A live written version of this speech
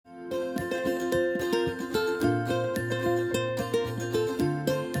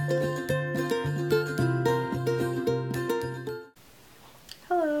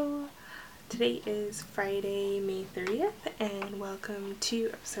Today is Friday, May 30th, and welcome to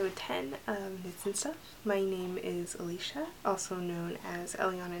episode 10 of Knits and Stuff. My name is Alicia, also known as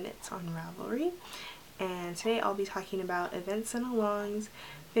Eliana Knits on Ravelry, and today I'll be talking about events and alongs,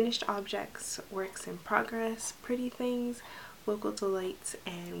 finished objects, works in progress, pretty things, local delights,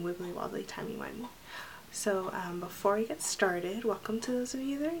 and wibbly wobbly timey wimey. So before we get started, welcome to those of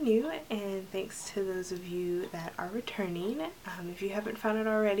you that are new, and thanks to those of you that are returning. If you haven't found it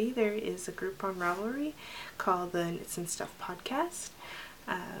already, there is a group on Ravelry called the Knits and Stuff Podcast,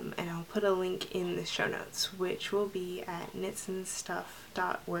 and I'll put a link in the show notes, which will be at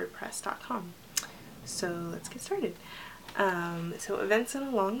knitsandstuff.wordpress.com. So let's get started. So events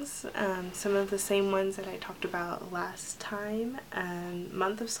and alongs, some of the same ones that I talked about last time.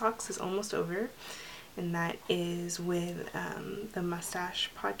 Month of Socks is almost over, and that is with the Mustache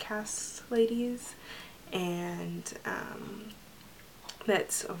Podcast ladies, and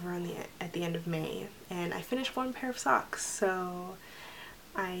that's over on at the end of May. And I finished one pair of socks, so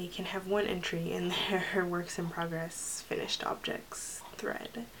I can have one entry in their works in progress finished objects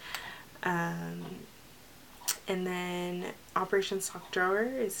thread. And then Operation Sock Drawer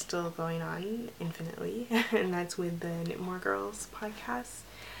is still going on infinitely, and that's with the Knit More Girls podcast.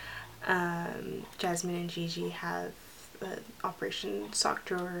 Jasmine and Gigi have the Operation Sock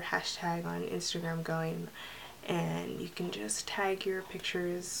Drawer hashtag on Instagram going, and you can just tag your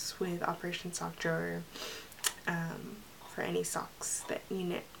pictures with Operation Sock Drawer for any socks that you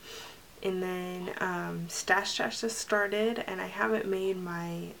knit. And then Stash just started, and I haven't made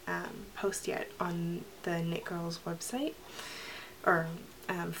my post yet on the Knit Girls website or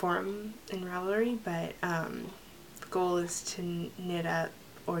forum in Ravelry, but the goal is to knit up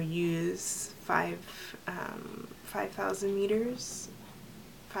or use 5,000 meters,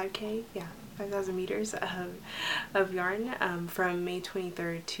 5,000 meters of yarn from May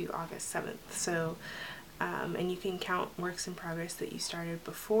 23rd to August 7th. So, and you can count works in progress that you started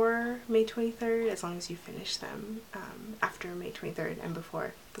before May 23rd as long as you finish them after May 23rd and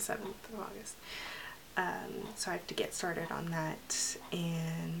before the 7th of August. So I have to get started on that.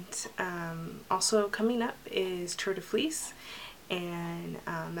 And also coming up is Tour de Fleece, and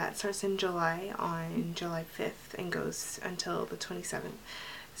that starts in July on July 5th and goes until the 27th.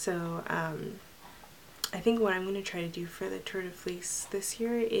 So I think what I'm going to try to do for the Tour de Fleece this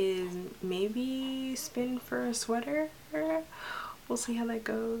year is maybe spin for a sweater. We'll see how that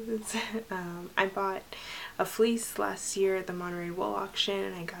goes. I bought a fleece last year at the Monterey Wool Auction,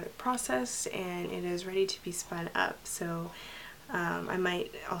 and I got it processed, and it is ready to be spun up. So I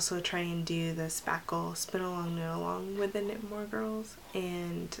might also try and do the spackle spin along knit along with the Knit More Girls,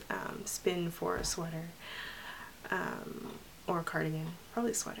 and spin for a sweater or a cardigan,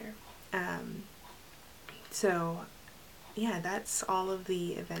 probably sweater. So yeah, that's all of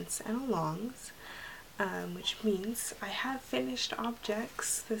the events and alongs, which means I have finished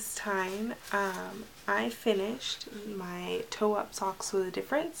objects this time. I finished my Toe Up Socks with a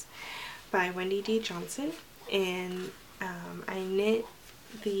Difference by Wendy D. Johnson, and I knit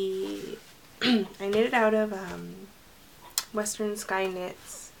it out of Western Sky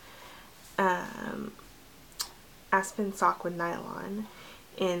Knits Aspen Sock with Nylon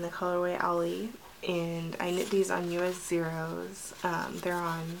in the colorway Ollie, and I knit these on US Zeros. They're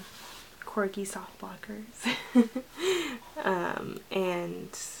on Corgi sock blockers.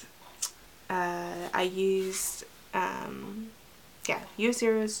 And I used US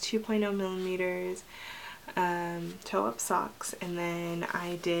Zeros 2.0 millimeters toe up socks, and then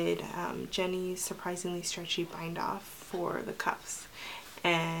I did Jenny's Surprisingly Stretchy Bind Off for the cuffs,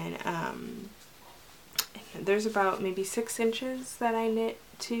 and there's about maybe 6 inches that I knit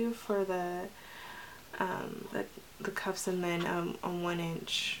to for the cuffs, and then a 1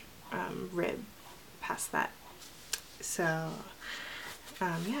 inch rib past that. So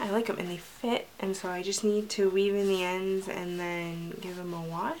yeah, I like them, and they fit, and so I just need to weave in the ends and then give them a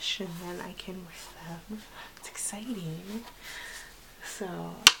wash, and then I can wear them. It's exciting.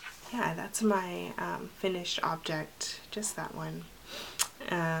 So yeah, that's my finished object, just that one.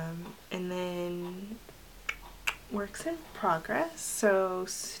 And then works in progress, so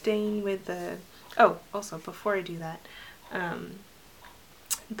staying with the also before I do that,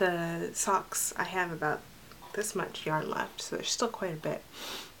 the socks, I have about this much yarn left, so there's still quite a bit.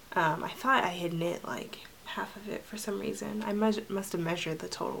 I thought I had knit like half of it for some reason. I must have measured the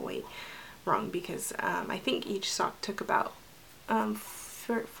total weight wrong, because I think each sock took about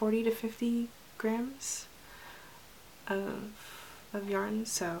 40 to 50 grams of yarn,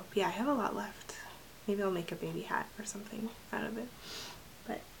 so yeah, I have a lot left. Maybe I'll make a baby hat or something out of it.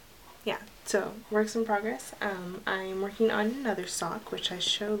 But yeah, so works in progress. I'm working on another sock, which I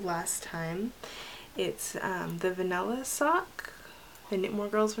showed last time. It's the Vanilla Sock, the Knitmore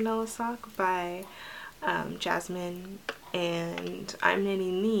Girls Vanilla Sock by Jasmine, and I'm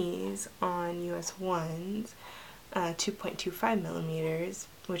knitting these on US 1s, 2.25 millimeters,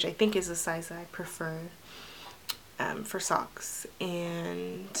 which I think is the size that I prefer for socks.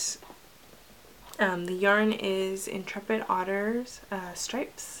 And the yarn is Intrepid Otters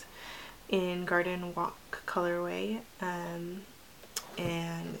Stripes in Garden Walk colorway,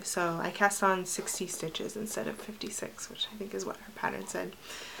 and so I cast on 60 stitches instead of 56, which I think is what her pattern said,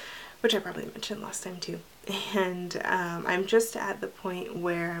 which I probably mentioned last time too. And I'm just at the point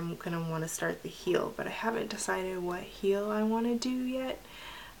where I'm gonna want to start the heel, but I haven't decided what heel I want to do yet.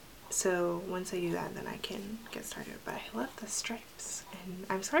 So once I do that, then I can get started. But I love the stripes, and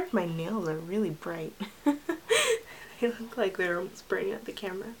I'm sorry if my nails are really bright. They look like they're almost burning up the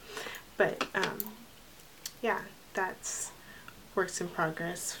camera. But yeah, that's works in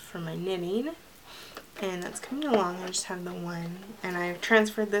progress for my knitting, and that's coming along. I just have the one, and I've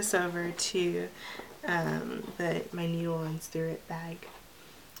transferred this over to my needle runs through it bag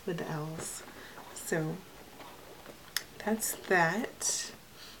with the L's. So that's that.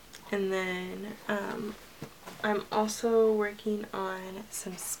 And then I'm also working on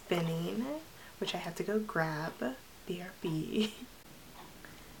some spinning, which I had to go grab. BRB.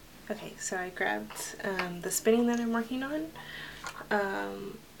 Okay, so I grabbed the spinning that I'm working on.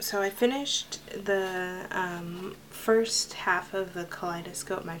 So I finished the first half of the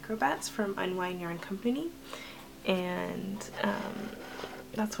Kaleidoscope Microbats from Unwind Yarn Company, and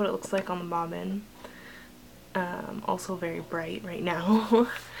that's what it looks like on the bobbin. Also very bright right now.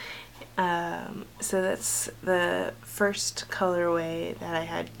 So that's the first colorway that I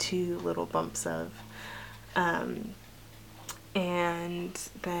had 2 little bumps of. And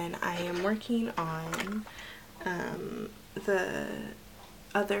then I am working on the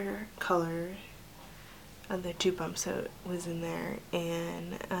other color of the 2 bumps that was in there,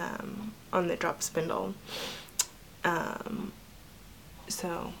 and on the drop spindle.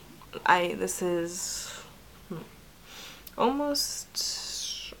 So this is almost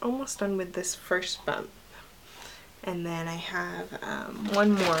done with this first bump, and then I have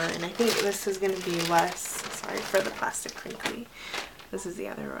one more, and I think this is going to be less. Sorry for the plastic crinkly. This is the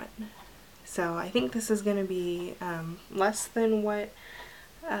other one. So I think this is going to be less than what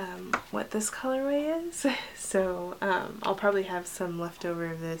this colorway is. So I'll probably have some leftover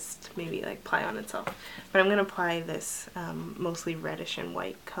of this to maybe like ply on itself. But I'm going to apply this mostly reddish and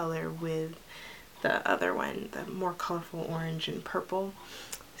white color with the other one, the more colorful orange and purple.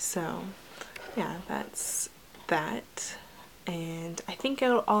 So yeah, that's that. And I think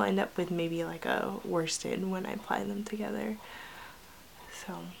I'll end up with maybe like a worsted when I apply them together.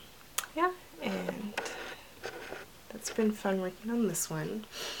 So yeah, and that's been fun working on this one.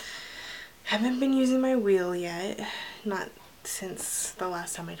 Haven't been using my wheel yet, not since the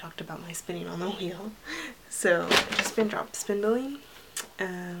last time I talked about my spinning on the wheel. So I've just been drop spindling,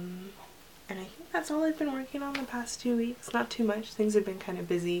 and I think that's all I've been working on the past 2 weeks. Not too much. Things have been kind of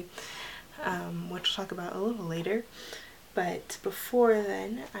busy, which I'll talk about a little later. But before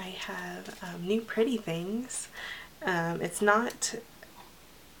then, I have new pretty things. It's not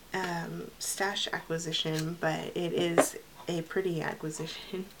stash acquisition, but it is a pretty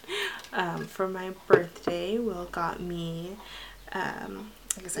acquisition. For my birthday, Will got me, I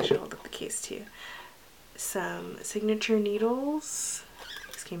guess I should hold up the case too, some signature needles.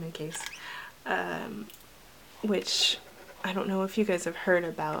 These came in a case, which I don't know if you guys have heard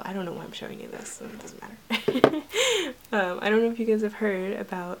about. I don't know why I'm showing you this, so it doesn't matter. I don't know if you guys have heard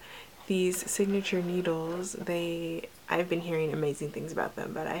about these signature needles. I've been hearing amazing things about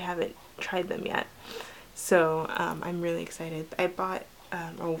them, but I haven't tried them yet. So I'm really excited. I bought,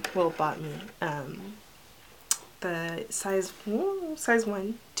 or Will bought me, the size 1,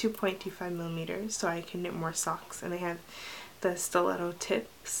 2.25 millimeters, so I can knit more socks. And they have the stiletto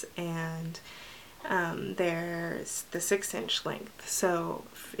tips, and there's the 6-inch length. So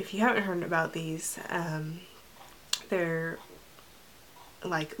if you haven't heard about these, they're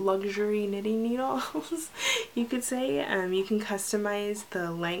like luxury knitting needles, you could say. You can customize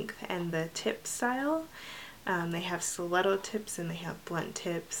the length and the tip style. They have stiletto tips and they have blunt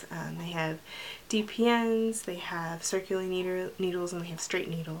tips. They have DPNs, they have circular needles, and they have straight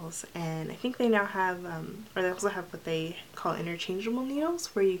needles. And I think they now have, or they also have what they call interchangeable needles,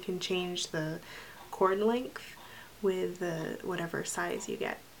 where you can change the cord length with whatever size you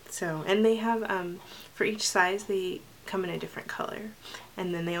get. So, and they have, for each size, they come in a different color.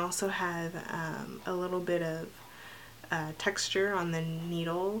 And then they also have a little bit of texture on the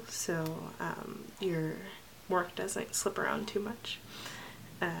needle, so your work doesn't slip around too much.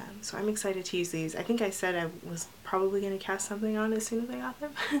 So I'm excited to use these. I think I said I was probably going to cast something on as soon as I got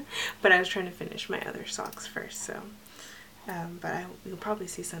them, but I was trying to finish my other socks first, so but you'll probably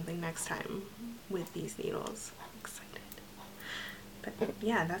see something next time with these needles. I'm excited. But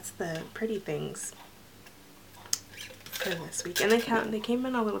yeah, that's the pretty things for this week. And they came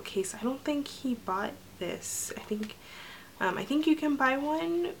in a little case. I don't think he bought this. I think you can buy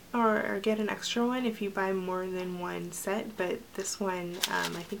one or get an extra one if you buy more than one set, but this one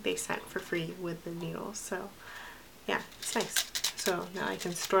I think they sent for free with the needles, so yeah, it's nice. So now I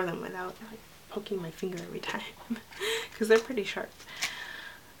can store them without like poking my finger every time because they're pretty sharp.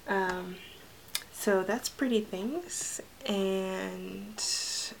 So that's pretty things, and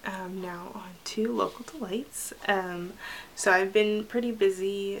now on to local delights. So I've been pretty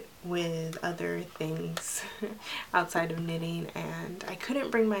busy with other things outside of knitting, and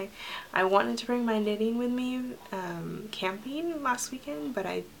I wanted to bring my knitting with me camping last weekend, but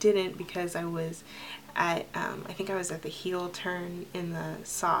I didn't because I was at I think I was at the heel turn in the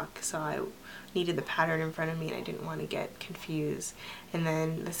sock, so I needed the pattern in front of me and I didn't want to get confused. And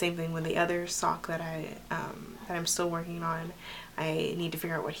then the same thing with the other sock that I'm still working on. I need to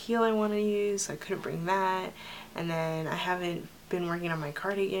figure out what heel I want to use, so I couldn't bring that. And then I haven't been working on my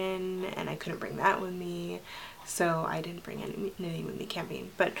cardigan and I couldn't bring that with me, so I didn't bring any knitting with me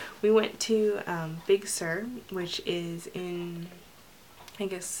camping. But we went to Big Sur, which is in, I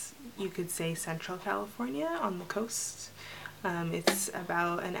guess you could say, Central California on the coast. It's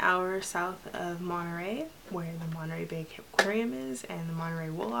about an hour south of Monterey, where the Monterey Bay Aquarium is and the Monterey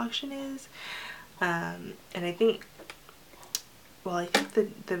Wool Auction is. And I think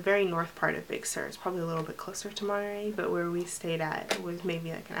the very north part of Big Sur is probably a little bit closer to Monterey, but where we stayed at was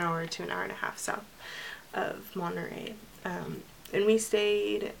maybe like an hour to an hour and a half south of Monterey. And we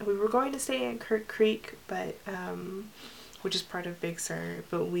were going to stay at Kirk Creek, but which is part of Big Sur,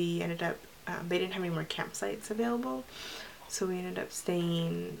 but we ended up, they didn't have any more campsites available, so we ended up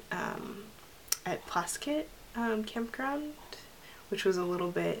staying at Plaskett Campground, which was a little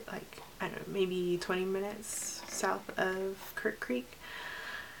bit, like, I don't know, maybe 20 minutes south of Kirk Creek.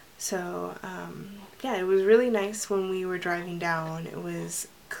 So yeah, it was really nice when we were driving down. It was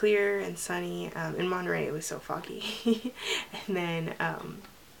clear and sunny. In Monterey it was so foggy. and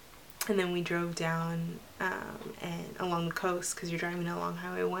then we drove down and along the coast, because you're driving along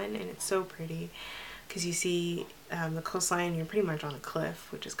Highway 1 and it's so pretty because you see the coastline. You're pretty much on a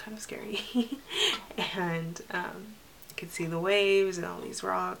cliff, which is kind of scary. And you can see the waves and all these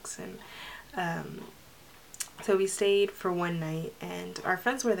rocks. And so we stayed for one night, and our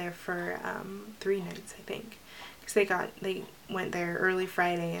friends were there for 3 nights, I think, because they went there early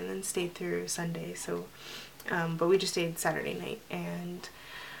Friday and then stayed through Sunday. So but we just stayed Saturday night, and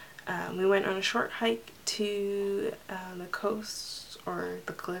we went on a short hike to the coast, or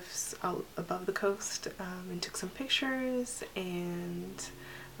the cliffs above the coast, and took some pictures. And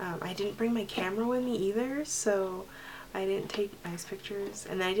I didn't bring my camera with me either, so I didn't take nice pictures.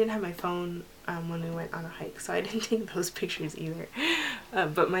 And then I didn't have my phone when we went on a hike, so I didn't take those pictures either.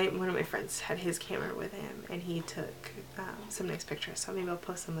 But one of my friends had his camera with him, and he took some nice pictures, so maybe I'll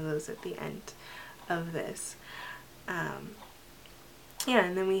post some of those at the end of this. Yeah,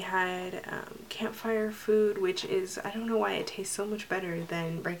 and then we had campfire food, which is, I don't know why it tastes so much better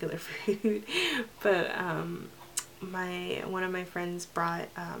than regular food, but one of my friends brought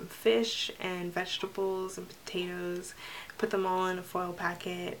fish and vegetables and potatoes, put them all in a foil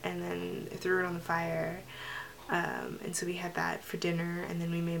packet, and then threw it on the fire. And so we had that for dinner, and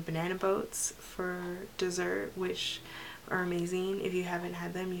then we made banana boats for dessert, which are amazing. If you haven't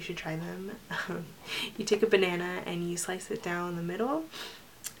had them, you should try them. You take a banana and you slice it down the middle,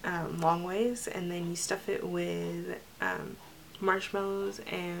 long ways, and then you stuff it with marshmallows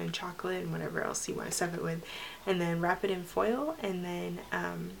and chocolate and whatever else you want to stuff it with, and then wrap it in foil, and then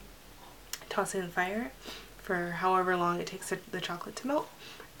toss it in the fire for however long it takes the chocolate to melt,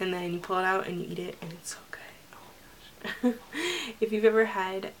 and then you pull it out and you eat it, and it's so good. Oh my gosh. If you've ever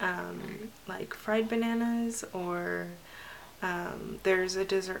had like fried bananas, or there's a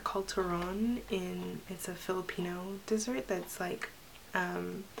dessert called turon, it's a Filipino dessert that's like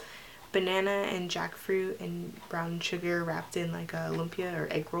banana and jackfruit and brown sugar wrapped in like a lumpia or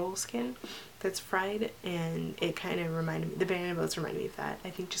egg roll skin that's fried, and it kind of reminded me, the banana boats reminded me of that, I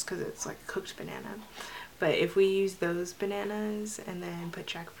think, just because it's like cooked banana. But if we use those bananas and then put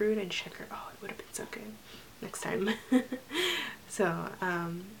jackfruit and sugar, oh, it would have been so good next time. So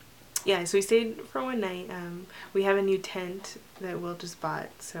yeah, so we stayed for one night. We have a new tent that Will just bought,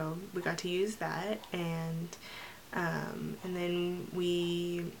 so we got to use that, and And then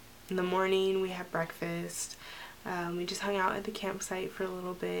in the morning we had breakfast. We just hung out at the campsite for a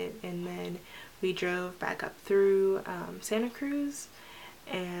little bit, and then we drove back up through Santa Cruz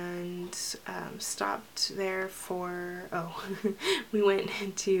and stopped there for, we went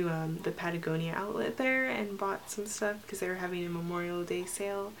into the Patagonia outlet there and bought some stuff because they were having a Memorial Day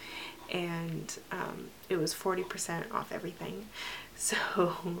sale, and it was 40% off everything. So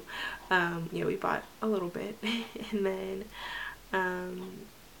yeah, we bought a little bit and then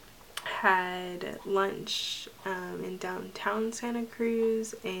had lunch in downtown Santa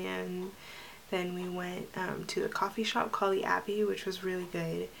Cruz, and then we went to the coffee shop called the Abbey, which was really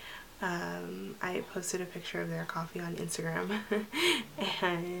good. I posted a picture of their coffee on Instagram.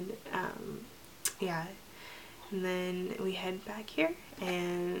 And yeah, and then we head back here,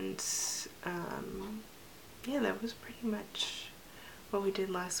 and yeah, that was pretty much what we did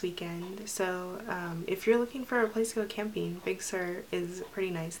last weekend. So if you're looking for a place to go camping, Big Sur is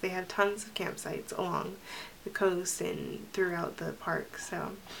pretty nice. They have tons of campsites along the coast and throughout the park.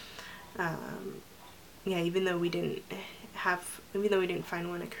 So yeah, even though we didn't find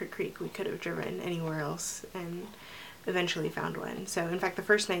one at Kirk Creek, we could have driven anywhere else and eventually found one. So in fact, the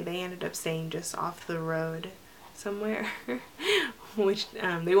first night they ended up staying just off the road somewhere, which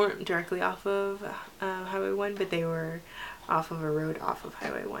they weren't directly off of Highway 1, but they were off of a road off of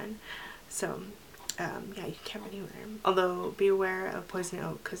Highway 1. So yeah, you can camp anywhere. Although be aware of poison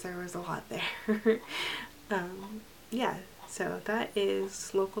oak because there was a lot there. Yeah, so that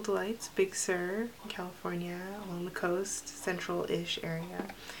is Local Delights, Big Sur, California, along the coast, central-ish area.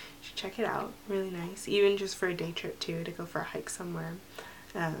 You should check it out. Really nice, even just for a day trip too, to go for a hike somewhere.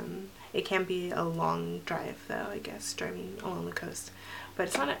 It can be a long drive though, I guess, driving along the coast, but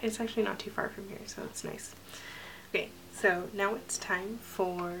it's actually not too far from here, so it's nice. Okay, so now it's time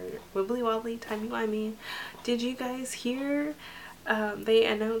for Wibbly Wobbly Timey Wimey. Did you guys hear they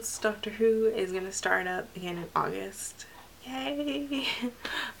announced Doctor Who is gonna start up again in August? Yay!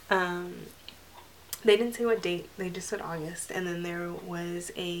 They didn't say what date, they just said August, and then there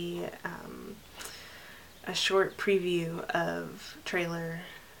was a short preview trailer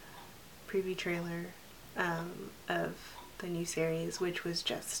of the new series, which was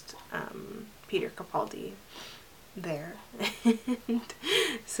just Peter Capaldi there.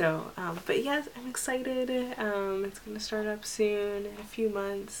 So but yes, I'm excited. It's gonna start up soon in a few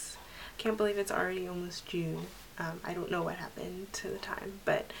months. Can't believe it's already almost June. I don't know what happened to the time,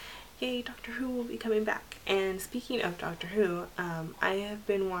 but yay, Doctor Who will be coming back. And speaking of Doctor Who, I have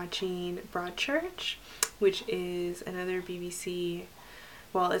been watching Broadchurch, which is another BBC,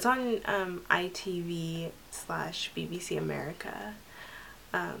 well, it's on ITV/BBC America,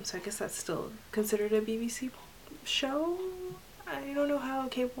 so I guess that's still considered a BBC show. I don't know how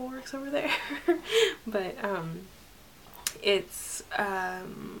cable works over there. But it's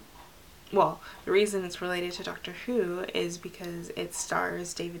well, the reason it's related to Doctor Who is because it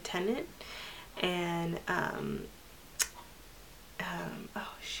stars David Tennant and oh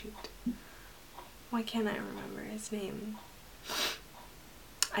shoot, why can't I remember his name?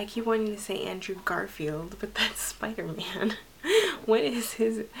 I keep wanting to say Andrew Garfield, but that's Spider-Man. What is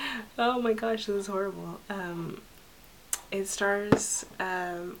his, oh my gosh, this is horrible. It stars,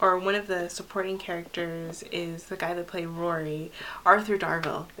 or one of the supporting characters is the guy that played Rory, Arthur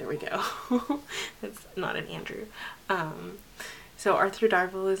Darvill. There we go. That's not an Andrew. So Arthur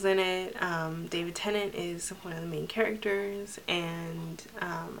Darvill is in it. David Tennant is one of the main characters, and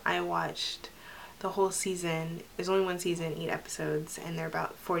I watched the whole season. There's only one season, 8 episodes, and they're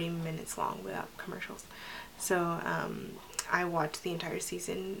about 40 minutes long without commercials. So I watched the entire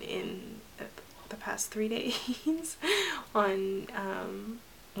season in the past 3 days on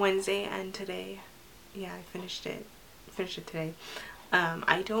Wednesday and today. Yeah, I finished it today.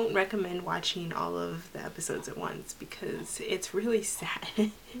 I don't recommend watching all of the episodes at once because it's really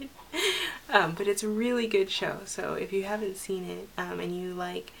sad. But it's a really good show, so if you haven't seen it and you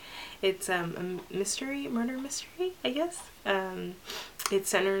like, it's a murder mystery, I guess. It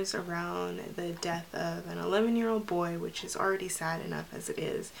centers around the death of an 11-year-old boy, which is already sad enough as it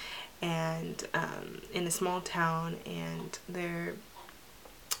is, and in a small town, and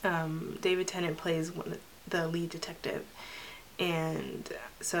David Tennant plays the lead detective, and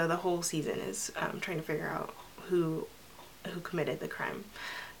so the whole season is trying to figure out who committed the crime.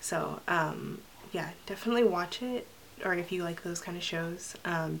 So yeah, definitely watch it, or if you like those kind of shows,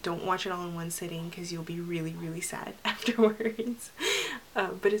 don't watch it all in one sitting because you'll be really, really sad afterwards.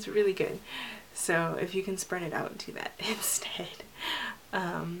 But it's really good, so if you can spread it out, do that instead.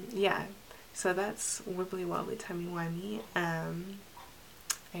 Yeah, so that's Wibbly Wobbly Timey Wimey.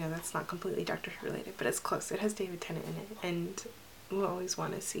 I know that's not completely Doctor Who related, but it's close. It has David Tennant in it, and we'll always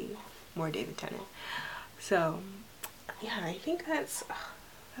want to see more David Tennant. So yeah, I think that's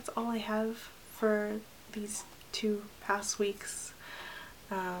all I have for these 2 past weeks.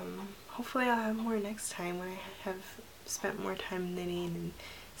 Hopefully I'll have more next time when I have spent more time knitting and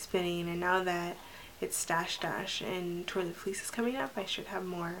spinning, and now that it's Stash Dash and Tour de Fleece is coming up, I should have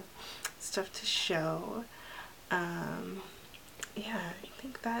more stuff to show. Yeah, I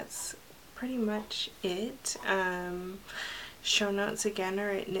think that's pretty much it. Show notes again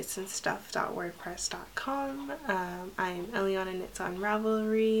are at knitsandstuff.wordpress.com. I'm Eliana Knits on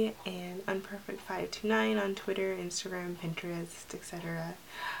Ravelry and Unperfect529 on Twitter, Instagram, Pinterest, etc.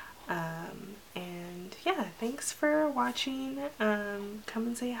 And yeah, thanks for watching. Come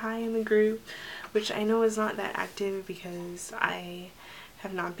and say hi in the group, which I know is not that active because I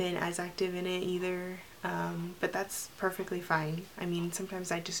have not been as active in it either, but that's perfectly fine. I mean,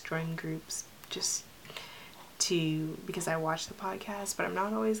 sometimes I just join groups just because I watch the podcast, but I'm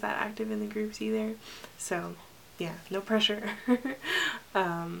not always that active in the groups either, so yeah, no pressure.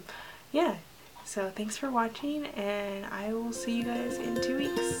 Yeah, so thanks for watching, and I will see you guys in 2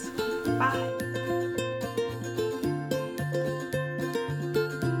 weeks. Bye!